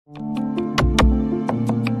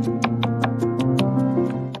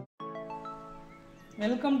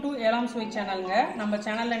Welcome to ஏலாம் சுவை சேனலுங்க. நம்ம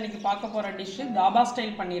சேனலில் இன்றைக்கி பார்க்க போகிற டிஷ்ஷு தாபா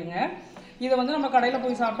ஸ்டைல் பண்ணிருங்க. இதை வந்து நம்ம கடையில்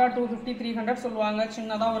போய் சாப்பிட்டா 250 300 சொல்லுவாங்க.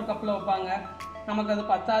 சின்னதாக ஒரு கப்பில் வைப்பாங்க. நமக்கு அது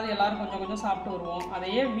பத்தாது, எல்லோரும் கொஞ்சம் கொஞ்சம் சாப்பிட்டு வருவோம்.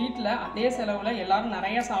 அதையே வீட்டில் அதே செலவில் எல்லோரும்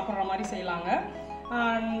நிறையா சாப்பிட்ற மாதிரி செய்யலாங்க.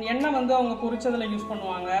 எண்ணெய் வந்து அவங்க பொரிச்சதில் யூஸ்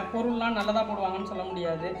பண்ணுவாங்க, பொருள்லாம் நல்லதாக போடுவாங்கன்னு சொல்ல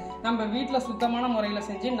முடியாது. நம்ம வீட்டில் சுத்தமான முறையில்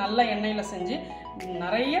செஞ்சு நல்ல எண்ணெயில் செஞ்சு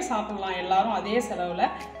நிறைய சாப்பிட்லாம். எல்லோரும் அதே செலவில்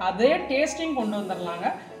அதே டேஸ்ட்டையும் கொண்டு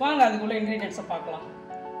வந்துடலாங்க. வாங்க அதுக்குள்ளே இன்க்ரீடியன்ட்ஸை பார்க்கலாம்.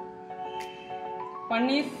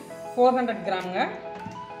 பன்னீர் 400 கிராமுங்க.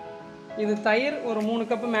 இது தயிர் ஒரு 3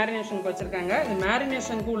 கப்பு மேரினேஷனுக்கு வச்சுருக்காங்க. இது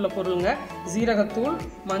மேரினேஷனுக்கு உள்ள பொருளுங்க: ஜீரகத்தூள்,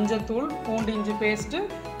 மஞ்சத்தூள், பூண்டு இஞ்சி paste,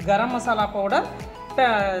 garam masala powder,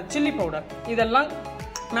 chilli powder. இதெல்லாம்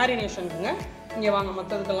மேரினேஷனுக்குங்க. இங்கே வாங்க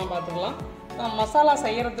மற்றதுக்கெல்லாம் பார்த்துக்கலாம். மசாலா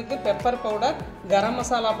செய்கிறதுக்கு pepper powder, garam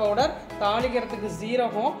masala powder, தாளிக்கிறதுக்கு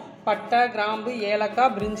ஜீரகம், பட்டை, கிராம்பு,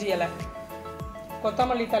 ஏலக்காய், பிரிஞ்சி இலை,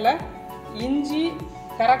 கொத்தமல்லி தலை, இஞ்சி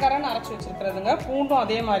கரகரன்னு அரைச்சி வச்சுருக்கிறதுங்க. பூண்டும்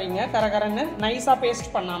அதே மாதிரிங்க, கரகரன்னு நைஸாக பேஸ்ட்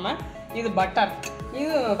பண்ணாமல். இது பட்டர்,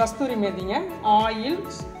 இது கஸ்தூரி மேத்திங்க, ஆயில்,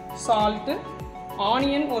 சால்ட்டு,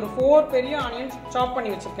 ஆனியன் ஒரு 4 பெரிய ஆனியன் சாப்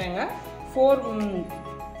பண்ணி வச்சுருக்கேங்க, 4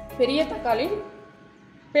 பெரிய தக்காளி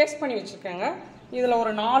பேஸ்ட் பண்ணி வச்சுருக்கேங்க. இதில்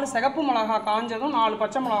ஒரு 4 சிகப்பு மிளகா காஞ்சதும் 4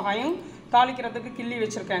 பச்சை மிளகாயும் தாளிக்கிறதுக்கு கிள்ளி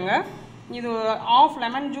வச்சுருக்கேங்க. இது ½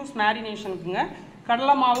 லெமன் ஜூஸ் மேரினேஷனுக்குங்க.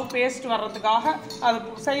 கடலை மாவு பேஸ்ட் வர்றதுக்காக அது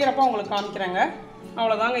செய்கிறப்ப உங்களுக்கு காமிக்கிறேங்க.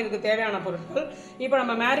 அவ்வளோதாங்க இதுக்கு தேவையான பொருட்கள். இப்போ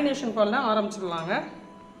நம்ம மேரினேஷன் பண்ண ஆரம்பிச்சிடலாங்க.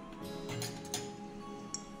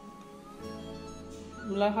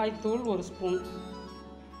 மிளகாய்த்தூள் 1 ஸ்பூன்,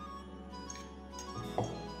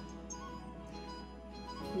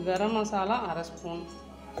 கரம் மசாலா 1/2 ஸ்பூன்,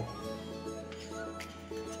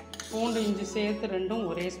 பூண்டு இஞ்சி சேர்த்து 2ம்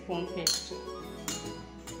ஒரே ஸ்பூன் பேஸ்ட்டு,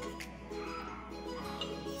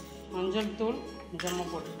 மஞ்சள் தூள் கொஞ்சமாக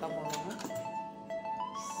போட்டுட்டா போடுங்க,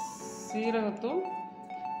 சீரகத்தூள்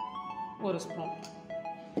 1 ஸ்பூன்,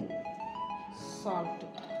 சால்ட்டு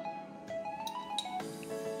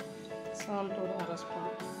ஒரு 1/2 ஸ்பூன்.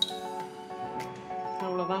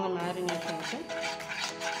 அவ்வளோதாங்க மேரினேஷனுக்கு.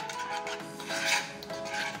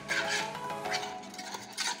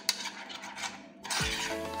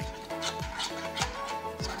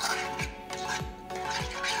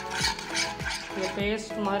 இந்த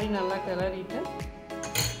பேஸ்ட் மாதிரி நல்லா கிளறிட்டு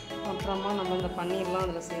அப்புறமா நம்ம இந்த பன்னீர்லாம்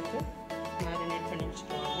அதில் சேர்த்து மேரினேட் பண்ணி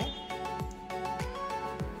வச்சுக்குவாங்க.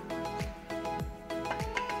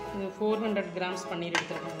 இது 400 கிராம்ஸ் பன்னீர்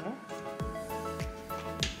எடுத்துருக்காங்க.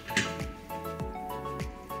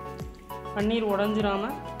 பன்னீர்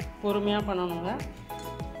உடஞ்சிடாமல் பொறுமையாக பண்ணணுங்க.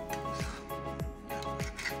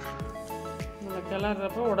 நம்ம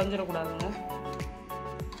கிளறப்போ உடஞ்சிடக்கூடாதுங்க.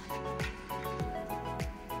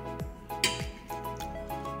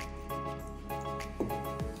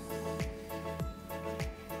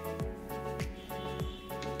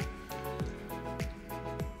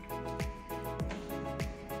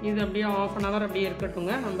 இது அப்படியே ½ அன் ஹவர் அப்படியே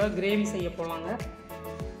இருக்கட்டுங்க. நம்ம கிரேவி செய்ய போகலாங்க.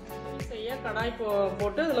 கடாய்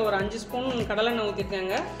போட்டு அதில் ஒரு 5 ஸ்பூன் கடலெண்ணெய்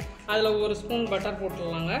ஊற்றிருக்கேங்க. அதில் 1 ஸ்பூன் பட்டர்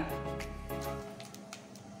போட்டுடலாங்க.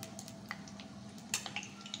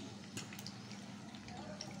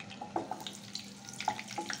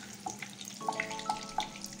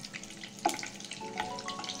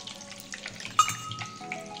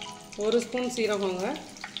 ஒரு ஸ்பூன் சீரகங்க.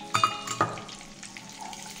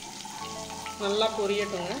 நல்லா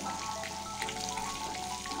பொரியட்டுங்க.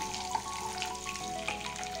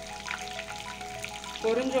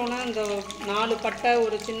 பொரிஞ்சோன்னே இந்த 4 பட்டை,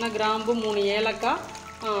 ஒரு சின்ன கிராம்பு, 3 ஏலக்காய்,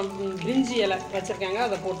 பிரிஞ்சி இலை வச்சுருக்கேங்க.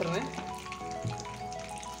 அதை போட்டுருவேன்.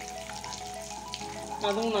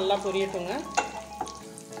 அதுவும் நல்லா பொரியட்டுங்க.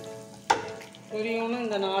 பொரியோன்னு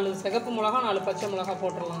இந்த 4 சிகப்பு மிளகா, 4 பச்சை மிளகா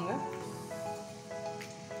போட்டுடலாங்க.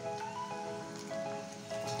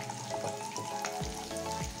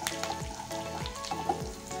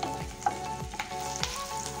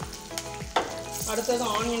 அடுத்தது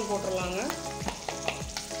ஆனியன் போட்டுடலாங்க.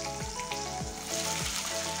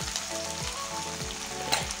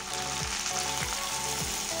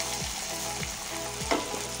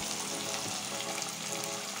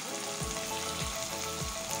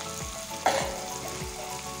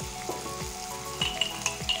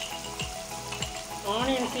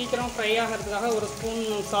 ஆனியன் சீக்கிரம் ஃப்ரை ஆகிறதுக்காக 1 ஸ்பூன்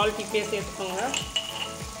சால்ட் இப்பே சேர்த்துக்கோங்க.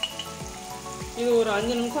 இது ஒரு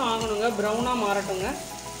 5 நிமிஷம் ஆகணுங்க, ப்ரௌனாக மாறட்டுங்க.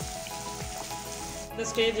 இந்த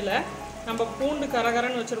ஸ்டேஜில் நம்ம பூண்டு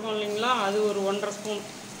கரகரன்னு வச்சுருக்கோம் இல்லைங்களா, அது ஒரு 1½ ஸ்பூன்,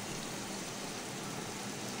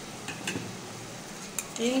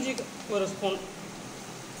 இஞ்சி 1 ஸ்பூன்,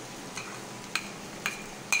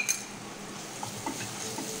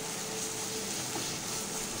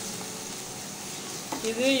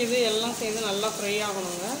 இது எல்லாம் சேர்ந்து நல்லா ஃப்ரை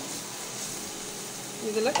ஆகணுங்க.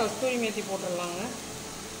 இதில் கஸ்தூரி மேத்தி போட்டுடலாங்க.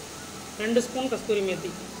 2 ஸ்பூன் கஸ்தூரி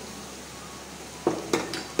மேத்தி.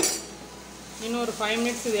 இன்னும் ஒரு 5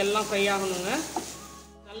 மினிட்ஸ் இது எல்லாம் ஃப்ரை ஆகணுங்க.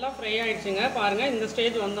 நல்லா ஃப்ரை ஆகிடுச்சுங்க. பாருங்கள், இந்த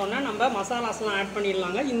ஸ்டேஜ் வந்தோடனே நம்ம மசாலாஸ்லாம் ஆட்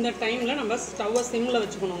பண்ணிடலாங்க. இந்த டைமில் நம்ம ஸ்டவ்வை சிம்மில்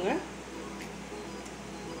வச்சுக்கணுங்க.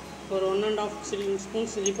 ஒரு 1.5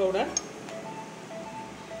 spoon chilli powder,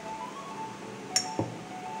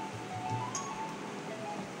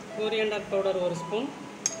 coriander powder 1 spoon,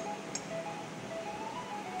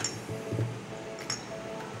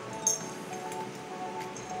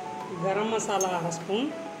 garam masala 1/2 spoon,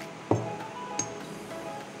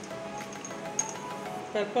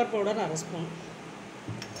 pepper powder 1/2 spoon.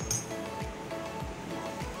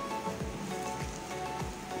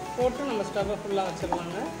 போட்டு நம்ம ஸ்டவ்வை ஃபுல்லாக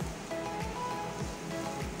வச்சிடலாங்க.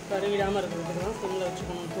 கருவிடாமல் இருக்கிறதுக்கு தான் சிம்மில்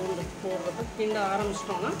வச்சுக்கணும். தூண்டு போடுறப்ப கிண்ட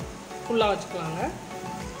ஆரம்பிச்சிட்டோன்னா ஃபுல்லாக வச்சுக்கலாங்க.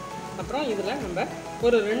 அப்புறம் இதில் நம்ம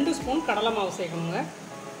ஒரு 2 ஸ்பூன் கடலை மாவு சேர்க்கணுங்க.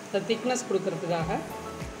 இந்த திக்னஸ் கொடுக்கறதுக்காக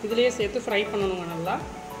இதிலேயே சேர்த்து ஃப்ரை பண்ணணுங்க நல்லா.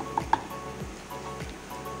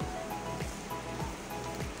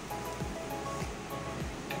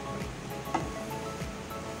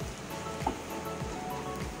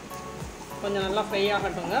 கொஞ்சம் நல்லா ஃப்ரை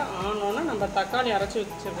ஆகட்டுங்க. ஆனோன்னா நம்ம தக்காளி அரைச்சி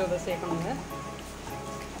வச்சுருக்கிறத சேர்க்கணுங்க.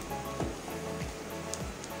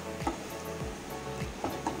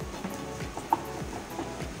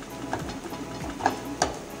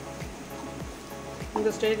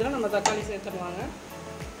 இந்த ஸ்டேஜில் நம்ம தக்காளி சேர்த்துடலாங்க.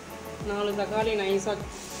 4 தக்காளி நைஸாக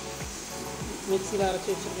மிக்சியில் அரைச்சி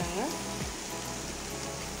வச்சுருக்காங்க.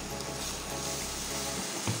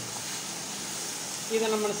 இதை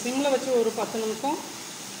நம்ம சிம்மில் வச்சு ஒரு 10 நிமிஷம்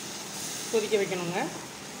கொதிக்க வைக்கணுங்க.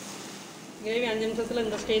 கிரேவி 5 நிமிஷத்தில்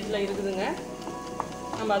இந்த ஸ்டேஜில் இருக்குதுங்க.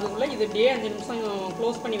 நம்ம அதுக்குள்ளே இது டே 5 நிமிஷம்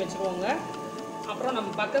க்ளோஸ் பண்ணி வச்சுருவோங்க. அப்புறம்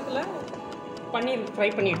நம்ம பக்கத்தில் பன்னீர் ஃப்ரை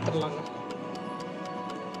பண்ணி எடுத்துடலாங்க.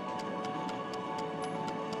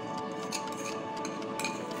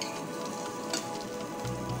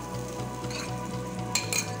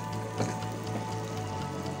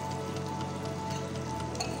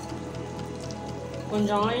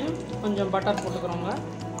 கொஞ்சம் ஆயில், கொஞ்சம் பட்டர் போட்டுக்கிறோங்க.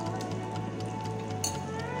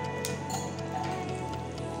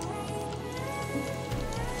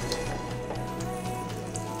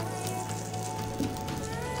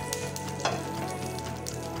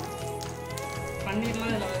 பன்னீர்லாம்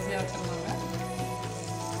இதில் வரிசையாக வச்சிடலாங்க.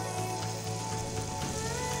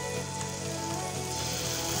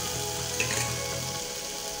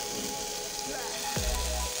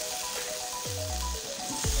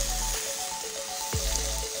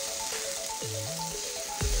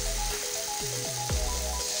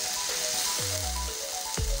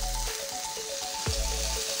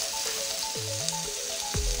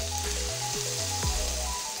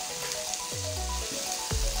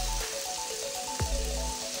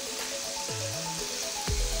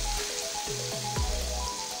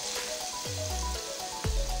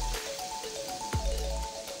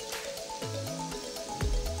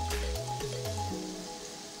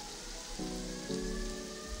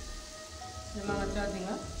 இதெல்லாம்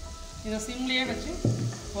வச்சாச்சுங்க. இதை சிம்லேயே வச்சு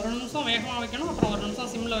ஒரு நிமிஷம் வேகமாக வைக்கணும், அப்புறம் ஒரு நிமிஷம்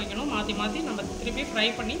சிம்மில் வைக்கணும். மாற்றி மாற்றி நம்ம திருப்பி ஃப்ரை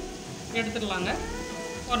பண்ணி எடுத்துடலாங்க.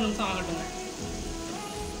 ஒரு நிமிஷம் ஆகட்டுங்க.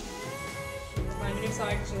 5 மினிட்ஸ்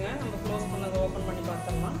ஆகிடுச்சுங்க. நம்ம க்ளோஸ் பண்ணதை ஓப்பன் பண்ணி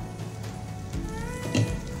பார்த்தோம்னா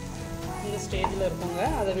இந்த ஸ்டேஜில் இருக்குங்க.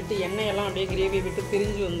 அதை விட்டு எண்ணெயெல்லாம் அப்படியே கிரேவியை விட்டு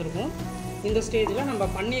பிரிஞ்சு வந்திருக்கும். இந்த ஸ்டேஜில் நம்ம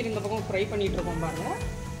பன்னீர் இந்த பக்கம் ஃப்ரை பண்ணிகிட்ருக்கோம் பாருங்கள்.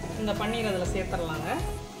 இந்த பன்னீர் அதில் சேர்த்துடலாங்க.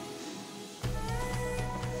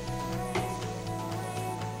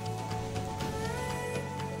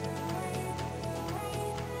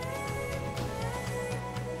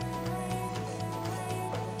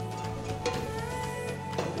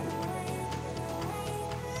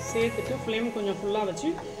 சேர்த்துட்டு ஃப்ளேம் கொஞ்சம் ஃபுல்லாக வச்சு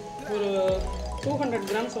ஒரு 200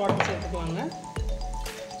 கிராம்ஸ் வாட்டர் சேர்த்துக்கலாங்க.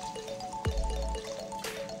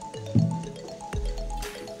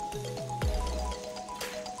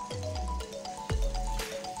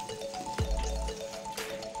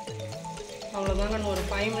 அவ்வளோதாங்க. ஒரு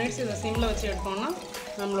 5 மினிட்ஸ் இதை சிம்மில் வச்சு எடுத்தோம்னா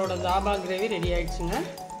நம்மளோட தாபா கிரேவி ரெடி ஆகிடுச்சுங்க.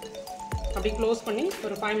 அப்படி க்ளோஸ் பண்ணி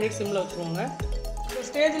ஒரு 5 மினிட்ஸ் சிம்மில் வச்சுருவோங்க. இந்த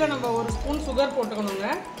ஸ்டேஜில் நம்ம ஒரு ஸ்பூன் சுகர் போட்டுக்கணுங்க.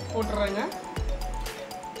 போட்டுடுறேங்க.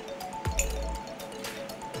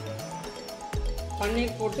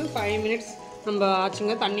 பன்னீர் போட்டு 5 மினிட்ஸ் நம்ம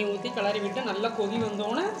ஆச்சுங்க. தண்ணி ஊற்றி கிளறி விட்டு நல்லா கொதி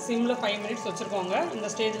வந்தோன்னே சிம்மில் 5 மினிட்ஸ் வச்சுருக்கோங்க. இந்த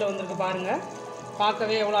ஸ்டேஜில் வந்திருக்கு பாருங்கள்.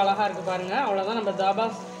 பார்க்கவே எவ்வளோ அழகாக இருக்குது பாருங்கள். அவ்வளோதான், நம்ம தாபா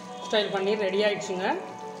ஸ்டைல் பன்னீர் ரெடி ஆகிடுச்சுங்க.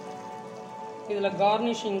 இதில்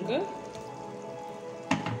கார்னிஷிங்க்கு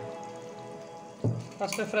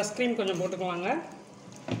ஃபஸ்ட்டு ஃப்ரெஷ் க்ரீம் கொஞ்சம் போட்டுக்கலாங்க.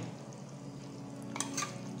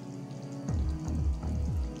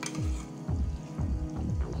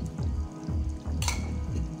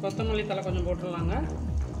 கொத்தமல்லி தழை கொஞ்சம் போட்டுடலாங்க.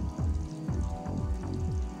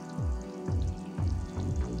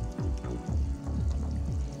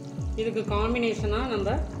 இதுக்கு காம்பினேஷனாக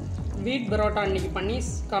நம்ம வீட் பரோட்டா இன்றைக்கி பண்ணி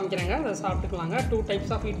காமிக்கிறேங்க. அதை சாப்பிட்டுக்கலாங்க. 2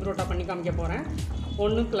 டைப்ஸ் ஆஃப் வீட் பரோட்டா பண்ணி காமிக்க போகிறேன்.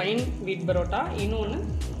 ஒன்று ப்ளைன் வீட் பரோட்டா, இன்னொன்று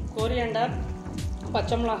கொரியாண்டர்,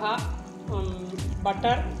 பச்சை மிளகா,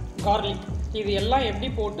 பட்டர், கார்லிக் இது எல்லாம் எப்படி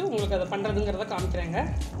போட்டு உங்களுக்கு அதை பண்ணுறதுங்கிறத காமிக்கிறேங்க.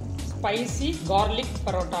 ஸ்பைசி கார்லிக்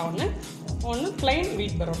பரோட்டா ஒன்று ப்ளைன்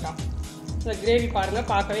வீட் பரோட்டா. இந்த கிரேவி பாருங்கள்,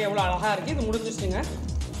 பார்க்கவே எவ்வளோ அழகாக இருக்குது. இது முடிஞ்சிச்சுங்க.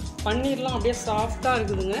 பன்னீர்லாம் அப்படியே சாஃப்டாக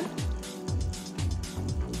இருக்குதுங்க.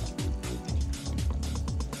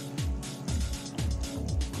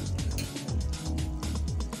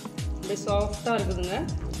 அப்படியே சாஃப்டாக இருக்குதுங்க.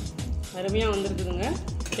 அருமையாக வந்துருக்குதுங்க.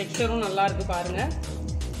 டெக்ஸ்சரும் நல்லா இருக்குது பாருங்கள்.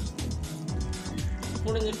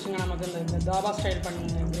 முடிஞ்சிடுச்சுங்க நமக்கு இந்த தாபா ஸ்டைல்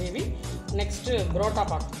பண்ண கிரேவி. நெக்ஸ்ட்டு பரோட்டா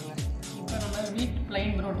பார்க்கணுங்க. இப்போ நம்ம வீட்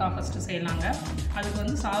ப்ளைன் பரோட்டா ஃபஸ்ட்டு செய்யலாங்க.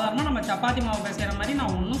 அதுக்கு சாதாரணமாக நம்ம சப்பாத்தி மாவு பேசுகிற மாதிரி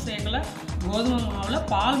நான் ஒன்றும் சேர்க்கலை. கோதுமை மாவில்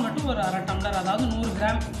பால் மட்டும் ஒரு 1/2 டம்ளர், அதாவது 100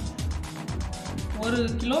 கிராம், 1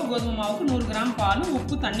 கிலோ கோதுமை மாவுக்கு 100 கிராம் பால்,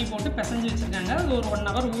 உப்பு, தண்ணி போட்டு பிசைஞ்சு வச்சுருக்காங்க. அது ஒரு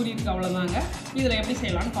 1 ஹவர் ஊறி இருக்குது, அவ்வளோதாங்க. இதில் எப்படி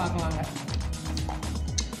செய்யலான்னு பார்க்கலாங்க.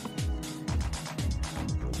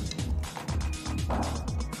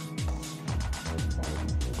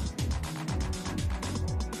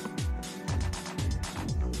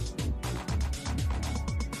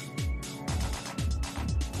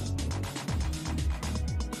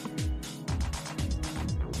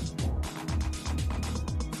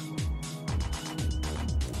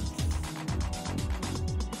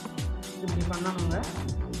 இப்படி பண்ணணுங்க.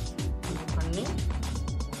 இப்படி பண்ணி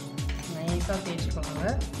நைஸாக தேய்ச்சிக்கோங்க.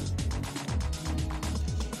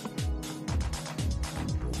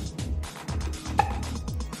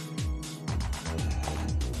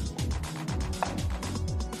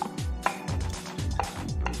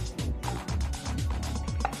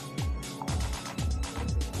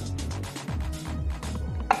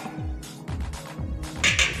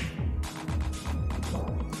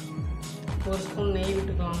 ஒரு ஸ்பூன் நெய்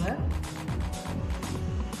விட்டுக்கோங்க.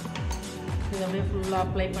 இதை அப்படியே ஃபுல்லாக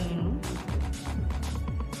அப்ளை பண்ணிடணும்.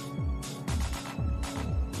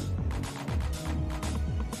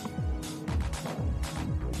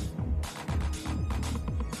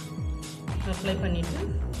 அப்ளை பண்ணிவிட்டு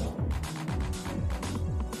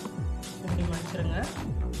இப்படி மடிச்சிருங்க.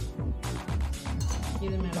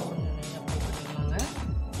 இது மேலே கொஞ்சம் நெய் அப்ளை பண்ணிக்கலாங்க.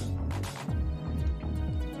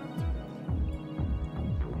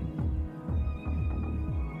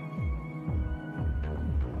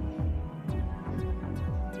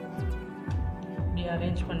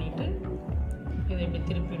 அரேஞ்ச் பண்ணிவிட்டு இதை இப்படி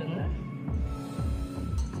திருப்பிடுங்க.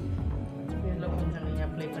 இதில் கொஞ்சம் நெய்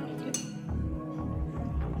அப்ளை பண்ணிவிட்டு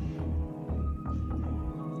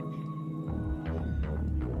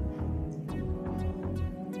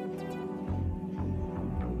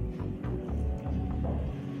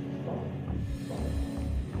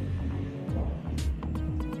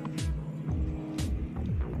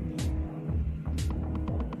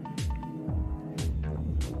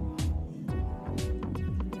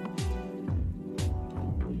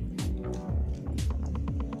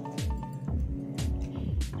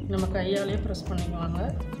நம்ம கையாலே ப்ரெஸ் பண்ணிக்குவாங்க.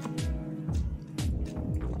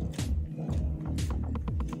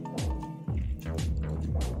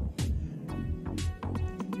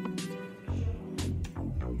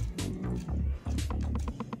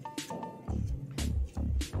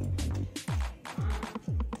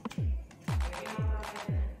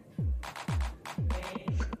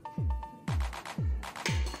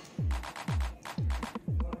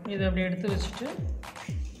 இதை அப்படி எடுத்து வச்சுட்டு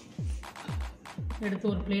எடுத்து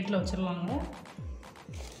ஒரு பிளேட்டில் வச்சிடலாங்க.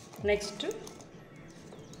 நெக்ஸ்ட்டு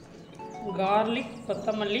கார்லிக்,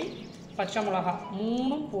 கொத்தமல்லி, பச்சை மிளகா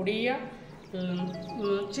 3 பொடியாக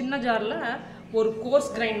சின்ன ஜாரில் ஒரு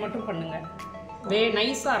கோர்ஸ் கிரைண்ட் மட்டும் பண்ணுங்கள்.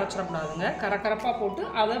 நைஸாக அரைச்சிடக்கூடாதுங்க. கரகரப்பாக போட்டு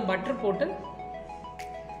அதை பட்டர் போட்டு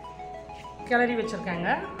கிளறி வச்சுருக்காங்க.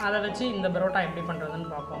 அதை வச்சு இந்த பரோட்டா எப்படி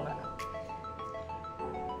பண்ணுறதுன்னு பார்ப்போங்க.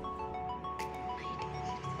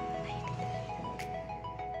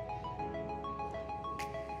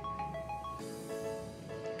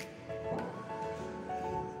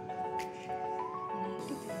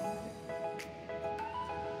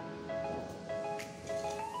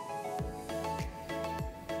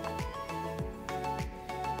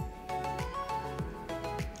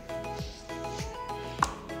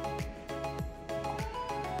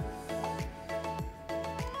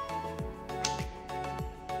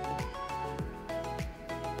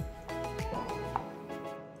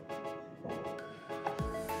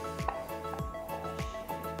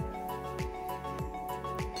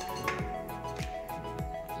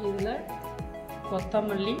 இதில்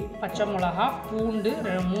கொத்தமல்லி, பச்சை மிளகா, பூண்டு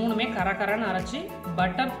 3மே கரகரன்னு அரைச்சி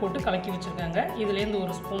பட்டர் போட்டு கலக்கி வச்சுருக்காங்க. இதுலேருந்து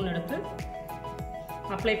ஒரு ஸ்பூன் எடுத்து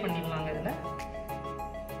அப்ளை பண்ணிடலாங்க. இதில்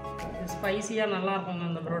ஸ்பைசியாக நல்லாயிருக்குங்க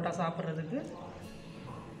அந்த பரோட்டா சாப்பிட்றதுக்கு.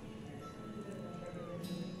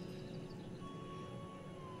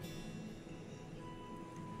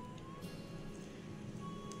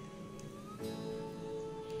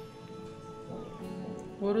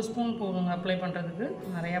 ஒரு ஸ்பூன் போதுங்க அப்ளை பண்ணுறதுக்கு,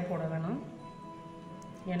 நிறையா போட வேணாம்.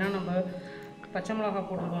 ஏன்னா நம்ம பச்சை மிளகா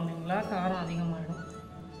போட்டுருக்கோம் இல்லைங்களா, காரம் அதிகமாகிடும்.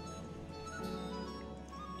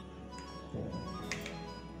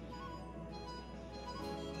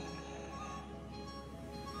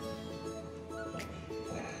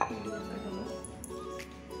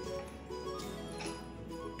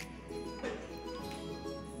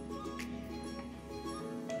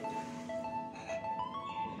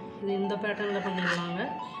 இது இந்த பேட்டர்னில் பண்ணிடலாங்க.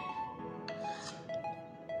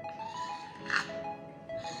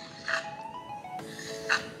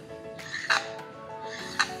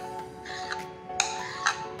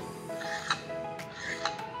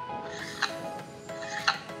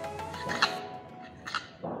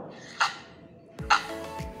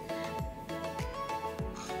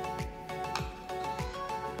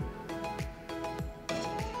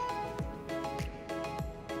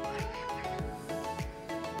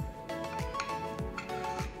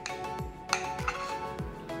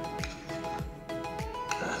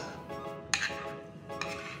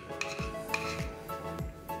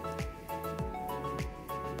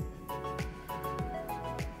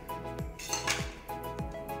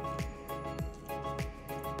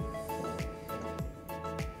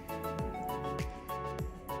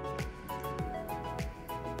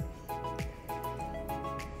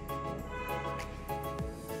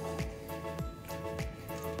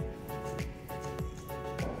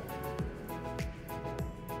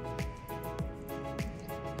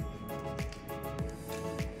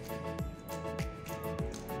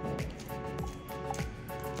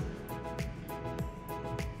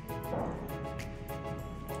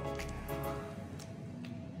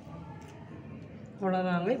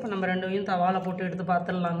 அவ்வளோதாங்க. இப்போ நம்ம ரெண்டையும் தவாவில் போட்டு எடுத்து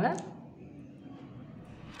பார்த்துடலாங்க.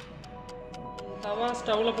 தவா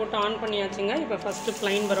ஸ்டவ்வில் போட்டு ஆன் பண்ணியாச்சுங்க. இப்போ ஃபஸ்ட்டு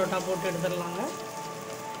ப்ளைன் பரோட்டா போட்டு எடுத்துடலாங்க.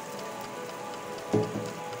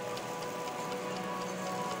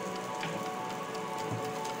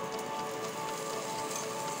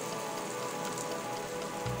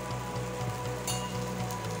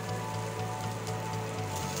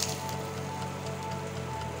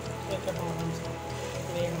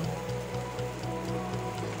 வேணும்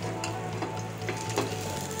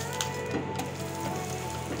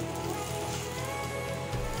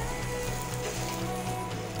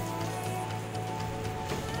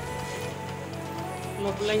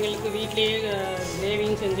நம்ம பிள்ளைங்களுக்கு வீட்லேயே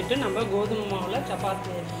கிரேவிங் செஞ்சுட்டு நம்ம கோதுமை மாவில்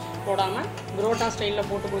சப்பாத்தி போடாமல் பரோட்டா ஸ்டைலில்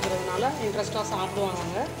போட்டு கொடுக்குறதுனால இன்ட்ரெஸ்ட்டாக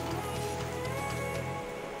சாப்பிடுவாங்க.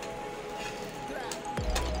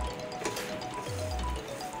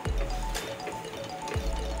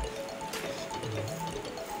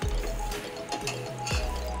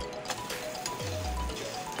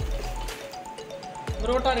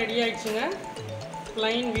 பரோட்டா ரெடி ஆகிடுச்சுங்க.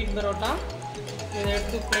 ப்ளைன் வீட் பரோட்டா. இதை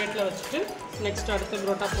எடுத்து பிளேட்டில் வச்சுட்டு நெக்ஸ்ட் அடுத்த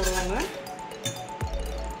பரோட்டா போடுவாங்க.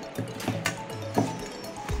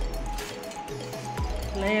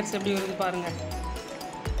 லேயர்ஸ் எப்படி வருது பாருங்கள்,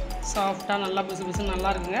 சாஃப்டாக நல்லா பிசு பிசு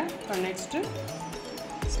நல்லா இருக்குங்க. இப்போ நெக்ஸ்ட்டு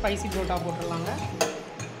ஸ்பைசி பரோட்டா போட்டுடலாங்க.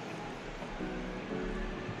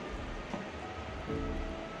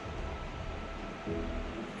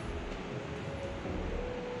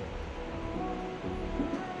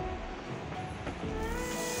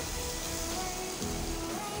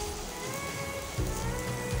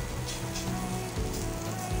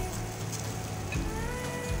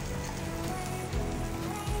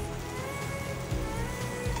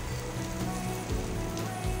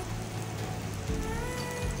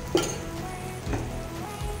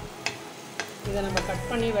 இதை நம்ம கட்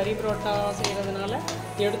பண்ணி வரி பரோட்டா செய்கிறதுனால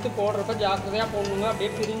எடுத்து போடுறப்ப ஜாக்கிரதையாக போடணுங்க,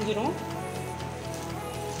 அப்படியே பிரிஞ்சிடும்.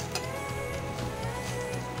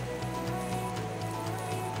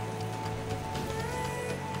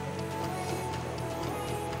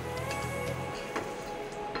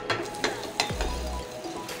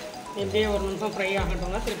 எப்படியே ஒரு நிமிஷம் ஃப்ரை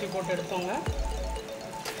ஆகட்டுங்க, திருப்பி போட்டு எடுப்போங்க.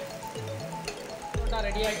 பரோட்டா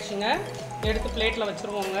ரெடி ஆகிடுச்சுங்க. எடுத்து பிளேட்டில்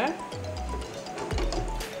வச்சுருவோங்க.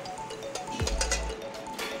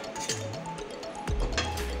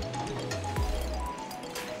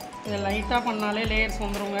 இதை லைட்டாக பண்ணாலே லேயர்ஸ்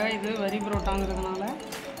வந்துடுங்க. இது வரி பரோட்டாங்கிறதுனால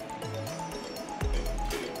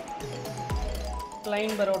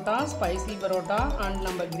plain parotta, spicy parotta and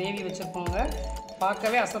நம்ம கிரேவி வச்சுருப்போங்க.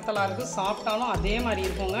 பார்க்கவே அசத்தலாக இருக்குது. சாப்பிட்டாலும் அதே மாதிரி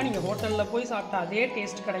இருக்குங்க. நீங்கள் ஹோட்டலில் போய் சாப்பிட்டா அதே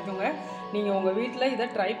டேஸ்ட் கிடைக்குங்க. நீங்கள் உங்கள் வீட்டில் இதை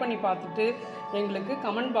ட்ரை பண்ணி பார்த்துட்டு எங்களுக்கு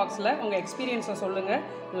கமெண்ட் பாக்ஸில் உங்கள் எக்ஸ்பீரியன்ஸை சொல்லுங்கள்.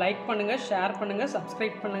 லைக் பண்ணுங்கள், ஷேர் பண்ணுங்கள்,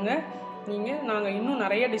 சப்ஸ்கிரைப் பண்ணுங்கள். நாங்கள் இன்னும்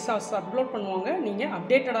நிறைய டிஷ்ஷஸ் அப்லோட் பண்ணுவோங்க. நீங்கள்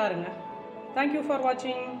அப்டேட்டடாக இருங்க. தேங்க்யூ ஃபார்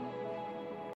வாட்சிங்.